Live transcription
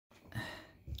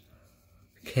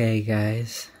Okay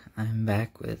guys, I'm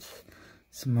back with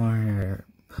some more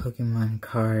Pokemon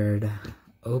card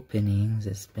openings.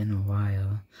 It's been a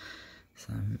while,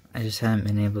 so I just haven't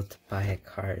been able to buy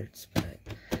cards, but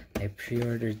I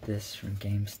pre-ordered this from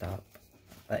GameStop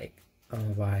like a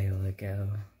while ago,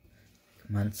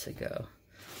 months ago.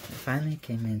 It finally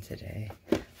came in today.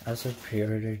 I also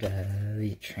pre-ordered a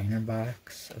Elite Trainer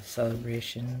box of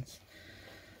Celebrations,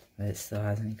 but it still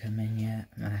hasn't come in yet.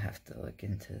 I'm gonna have to look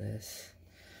into this.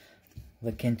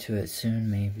 Look into it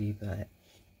soon maybe, but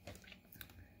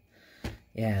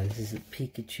yeah, this is a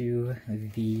Pikachu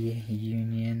V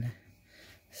Union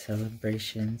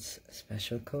Celebrations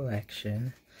Special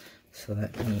Collection. So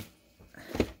let me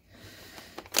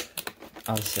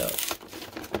also,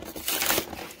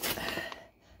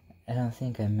 I don't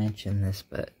think I mentioned this,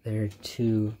 but there are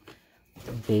two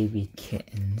baby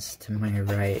kittens to my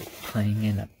right playing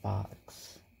in a box.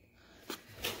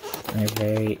 They're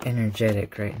very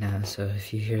energetic right now, so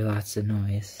if you hear lots of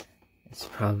noise, it's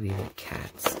probably the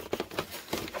cats.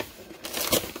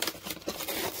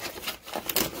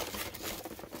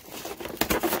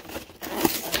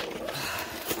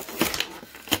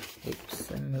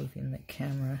 Oops, I'm moving the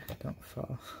camera, don't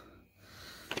fall.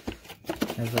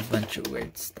 I have a bunch of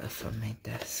weird stuff on my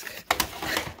desk.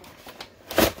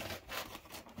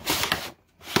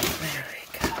 There we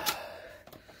go.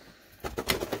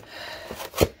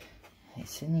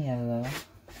 It's in yellow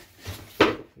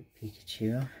for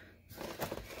Pikachu.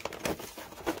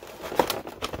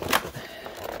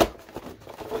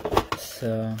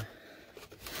 So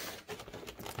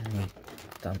let me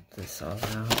dump this all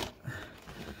out.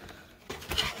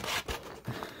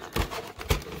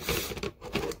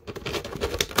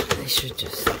 They should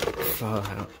just fall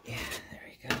out. Yeah, there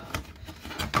we go.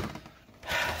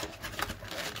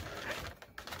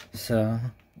 So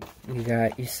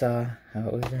you saw how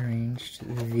it was arranged,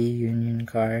 the V Union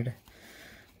card,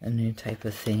 a new type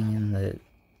of thing in the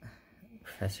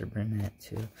Professor Burnett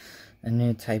too, a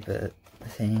new type of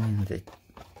thing in the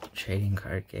trading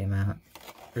card game. I don't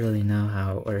really know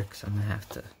how it works. I'm gonna have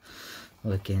to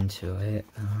look into it.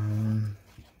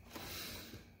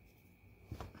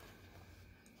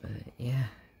 But yeah,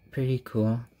 pretty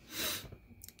cool.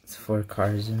 It's 4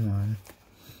 cards in one.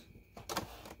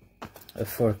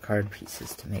 4 card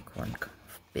pieces to make one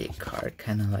big card,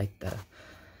 kind of like the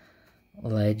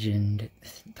legend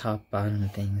top bottom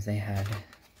things they had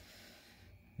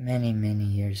many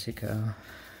years ago,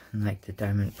 like the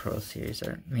Diamond Pearl series,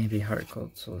 or maybe Heart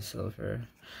Gold Soul Silver.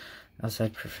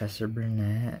 Outside Professor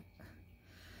Burnett,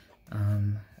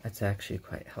 that's actually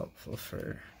quite helpful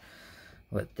for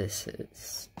what this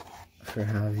is, for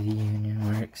how V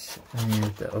Union works. And you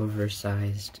have the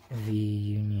oversized V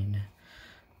Union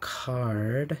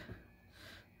card.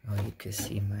 Oh, you can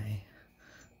see my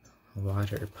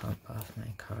water pump off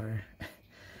my car.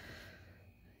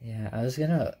 Yeah,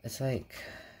 it's like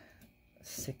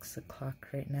 6 o'clock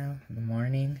right now in the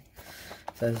morning,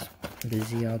 so I was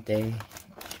busy all day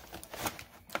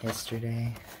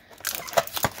yesterday.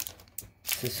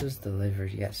 This was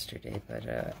delivered yesterday, but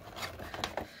I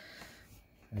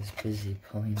was busy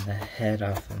pulling the head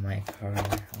off of my car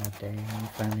all day, and we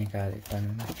finally got it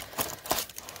done.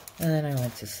 And then I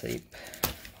went to sleep.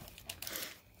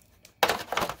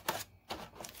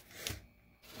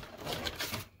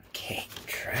 Okay,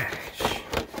 trash.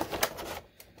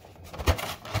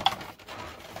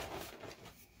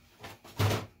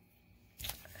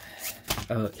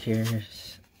 Oh,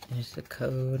 here's the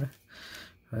code.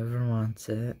 Whoever wants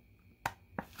it.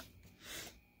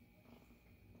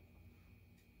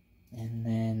 And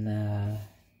then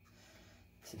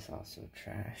this is also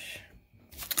trash.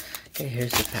 Okay,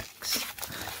 here's the packs.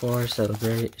 4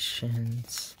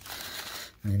 Celebrations,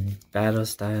 and Battle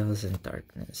Styles, and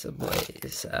Darkness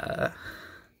Ablaze.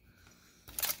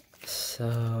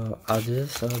 So I'll do the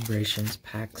Celebrations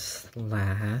packs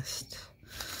last.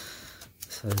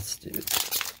 So let's do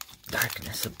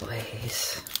Darkness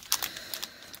Ablaze.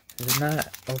 I've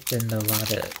not opened a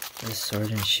lot of the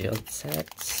Sword and Shield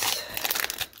sets,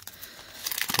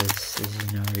 because, as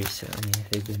you know, recently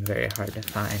they've been very hard to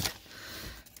find.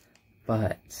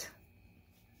 But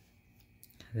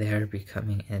they are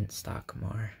becoming in stock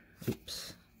more.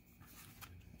 Oops.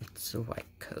 It's a white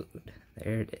code.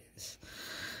 There it is.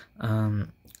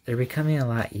 They're becoming a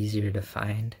lot easier to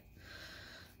find.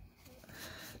 2,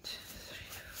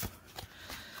 3,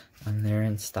 4. They're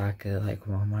in stock at like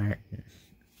Walmart and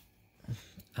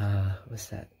what's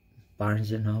that?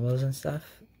 Barnes and Nobles and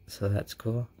stuff. So that's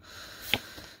cool.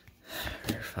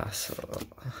 Rare Fossil.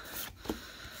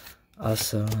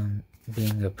 Also,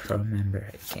 being a pro member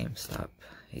at GameStop,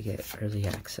 you get early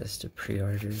access to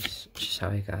pre-orders, which is how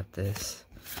I got this.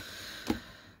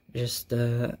 Just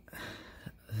Vanillix,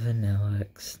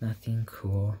 nothing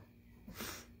cool.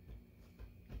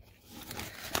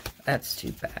 That's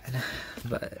too bad,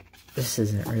 but this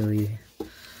isn't really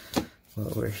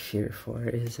what we're here for,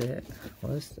 is it?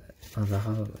 What was that? Oh, the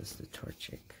hollow was the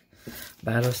Torchic.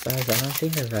 Battle styles, I don't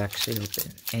think I've actually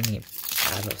opened any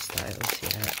battle styles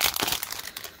yet.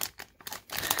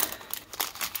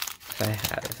 If I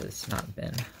have, it's not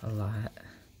been a lot.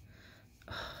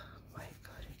 White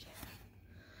card again.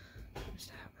 Where's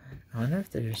that one? I wonder if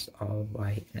they're just all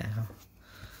white now.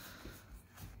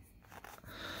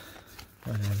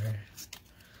 Whatever.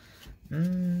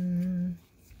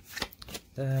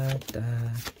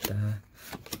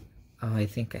 Oh, I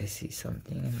think I see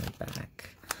something in the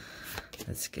back.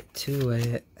 Let's get to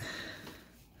it.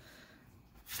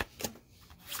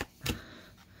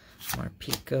 More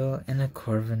Pico and a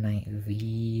Corviknight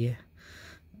V.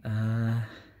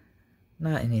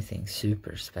 Not anything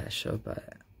super special,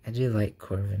 but I do like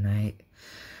Corviknight.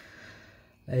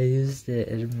 I used it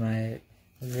in my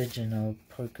original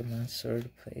Pokemon Sword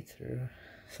playthrough,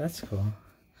 so that's cool.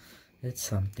 It's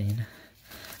something.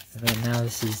 But now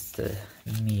this is the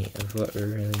meat of what we're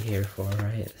really here for,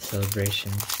 right?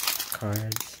 Celebration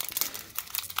cards.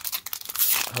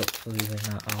 Hopefully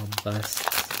they're not all busts.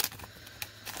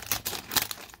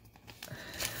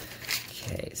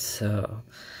 Okay, so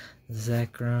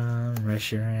Zekrom,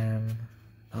 Reshiram.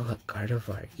 Oh, look,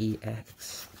 Gardevoir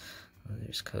EX. Oh,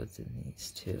 there's codes in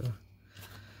these too.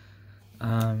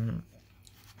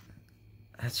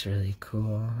 That's really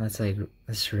cool. That's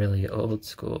really old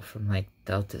school from like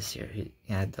Delta series.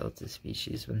 Yeah, Delta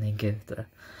species, when they give the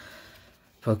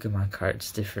Pokemon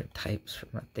cards different types from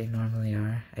what they normally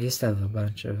are. I used to have a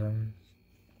bunch of them.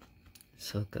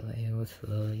 Silkalea with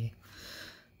Lily.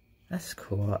 That's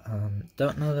cool.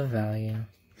 Don't know the value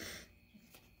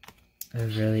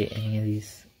of really any of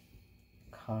these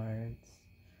cards.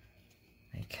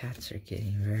 My cats are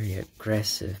getting very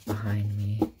aggressive behind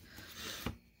me.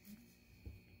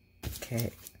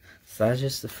 Okay, so that's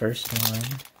just the first one.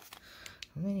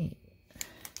 How many?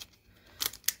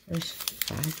 There's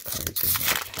 5 cards in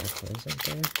that pack, wasn't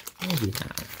there? Maybe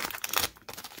not.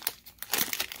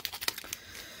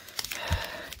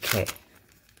 Okay,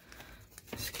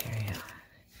 let's carry on.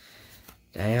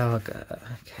 Dialga,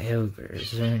 Kyogre,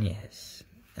 Xerneas,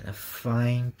 and a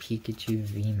Flying Pikachu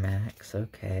VMAX.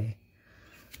 Okay.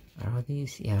 Are all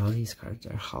these? Yeah, all these cards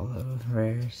are hollow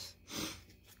rares.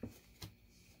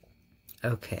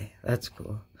 Okay, that's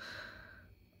cool.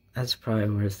 That's probably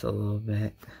worth a little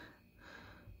bit.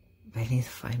 But I need to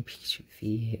find Pikachu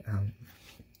V.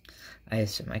 I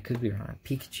assume, I could be wrong.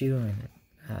 Pikachu and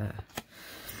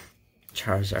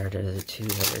Charizard are the two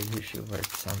that are usually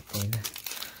worth something.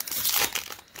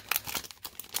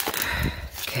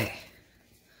 Okay.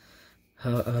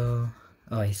 Oh,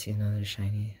 I see another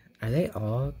shiny. Are they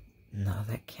all? No,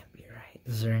 that can't be right.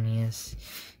 Xerneas,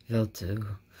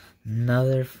 Viltu.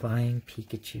 Another Flying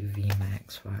Pikachu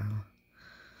VMAX, wow.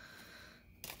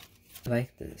 I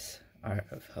like this art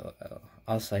of Ho-Oh.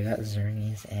 Also, I got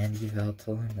Xerneas and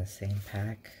Yveltal in the same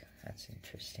pack. That's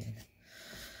interesting.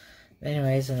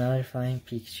 Anyways, another Flying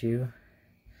Pikachu.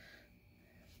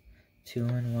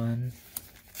 2-in-1.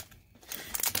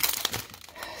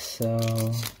 So,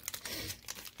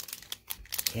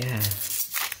 yeah.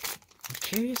 I'm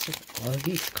curious if all of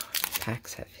these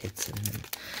packs have hits in them.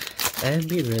 That'd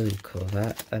be really cool.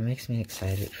 That makes me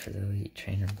excited for the Elite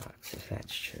Trainer box, if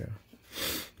that's true.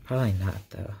 Probably not,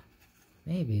 though.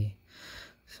 Maybe.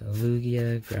 So,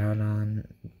 Lugia, Groudon,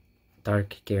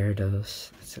 Dark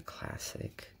Gyarados. That's a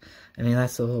classic. I mean,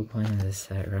 that's the whole point of this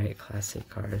set, right? Classic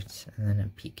cards. And then a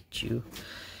Pikachu.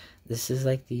 This is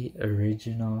like the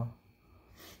original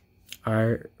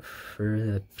art for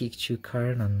the Pikachu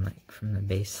card on, like, from the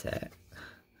base set.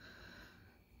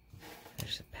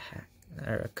 There's a pack.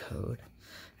 Or a code,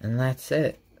 and that's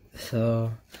it.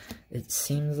 So it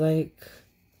seems like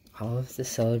all of the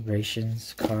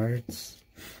celebrations cards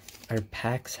or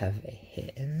packs have a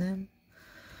hit in them.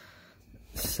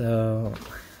 So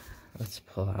let's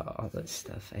pull out all the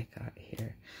stuff I got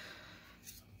here.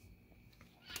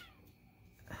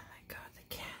 Oh my god,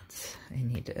 the cats, I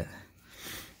need to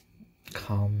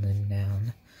calm them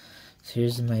down. So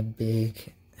here's my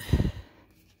big,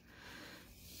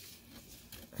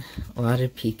 a lot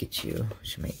of Pikachu,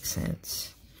 which makes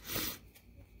sense.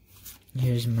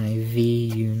 Here's my V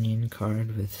Union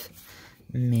card with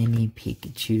many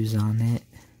Pikachus on it.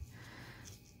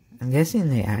 I'm guessing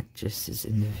they act just as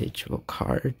individual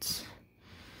cards.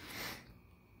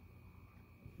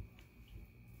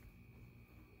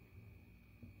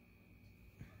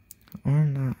 Or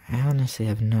not. I honestly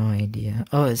have no idea.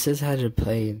 Oh, it says how to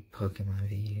play Pokemon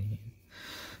V Union.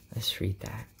 Let's read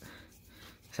that.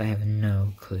 Because I have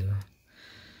no clue.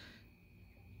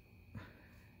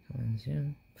 Come on,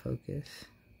 zoom. Focus.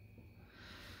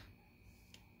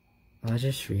 I'll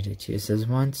just read it to you. It says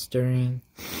once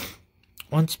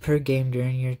per game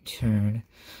during your turn,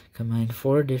 combine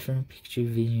 4 different Pikachu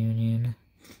V Union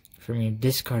from your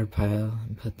discard pile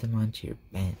and put them onto your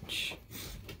bench.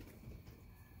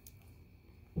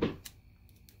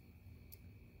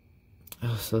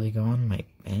 Oh, so they go on my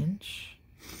bench?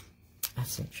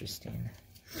 That's interesting.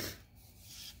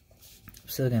 I'm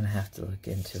still gonna have to look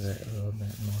into it a little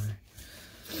bit more.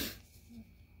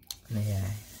 But yeah,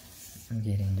 I'm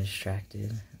getting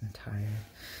distracted. I'm tired.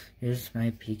 Here's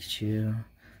my Pikachu.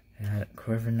 I got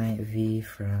Corviknight V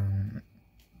from,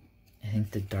 I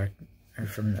think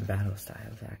from the Battle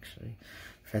Styles actually.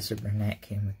 Professor Burnett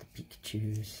came with the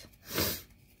Pikachus.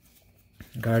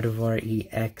 Gardevoir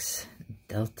EX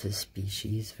Delta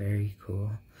species, very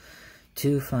cool.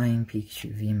 2 Flying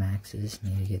Pikachu VMAXs,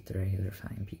 need to get the regular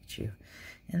Flying Pikachu.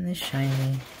 And this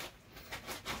shiny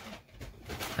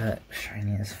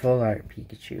is full art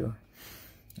Pikachu.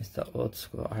 It's the old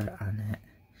school art on it.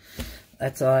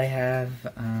 That's all I have.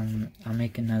 I'll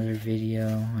make another video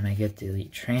when I get the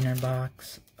Elite Trainer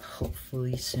box,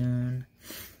 hopefully soon.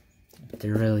 But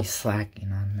they're really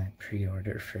slacking on that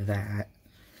pre-order for that.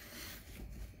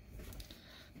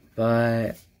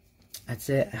 But that's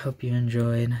it. I hope you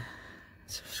enjoyed.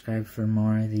 Subscribe for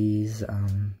more of these.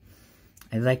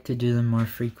 I'd like to do them more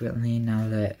frequently now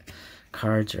that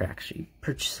cards are actually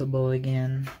purchasable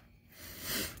again.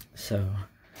 So,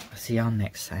 I'll see y'all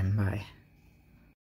next time. Bye.